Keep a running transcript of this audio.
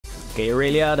Okay,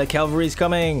 Aurelia, the cavalry's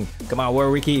coming. Come on,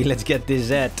 Warwicky, let's get this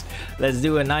Z. Let's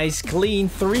do a nice, clean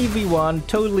 3v1.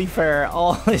 Totally fair.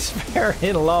 All is fair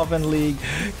in love and league.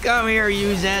 Come here,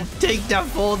 you Z. Take the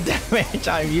full damage.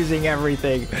 I'm using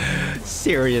everything.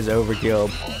 Serious overkill.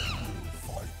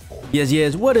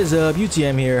 Yes, what is up?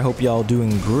 UTM here. Hope y'all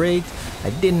doing great.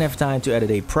 I didn't have time to edit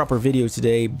a proper video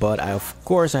today, but of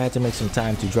course I had to make some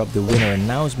time to drop the winner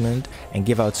announcement and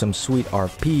give out some sweet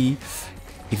RP.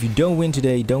 If you don't win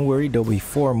today, don't worry, there'll be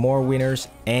 4 more winners.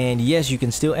 And yes, you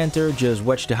can still enter, just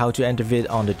watch the how to enter vid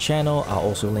on the channel. I'll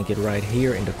also link it right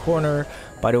here in the corner.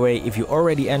 By the way, if you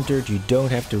already entered, you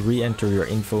don't have to re-enter your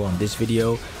info on this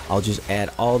video. I'll just add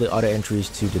all the other entries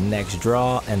to the next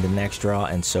draw and the next draw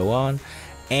and so on.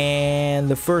 And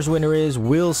the first winner is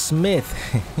Will Smith.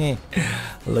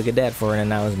 Look at that for an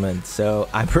announcement. So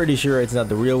I'm pretty sure it's not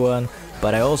the real one,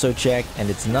 but I also checked and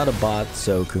it's not a bot,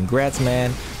 so congrats,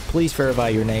 man. Please verify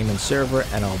your name and server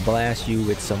and I'll blast you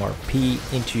with some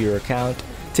RP into your account.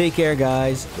 Take care,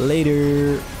 guys.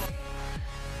 Later.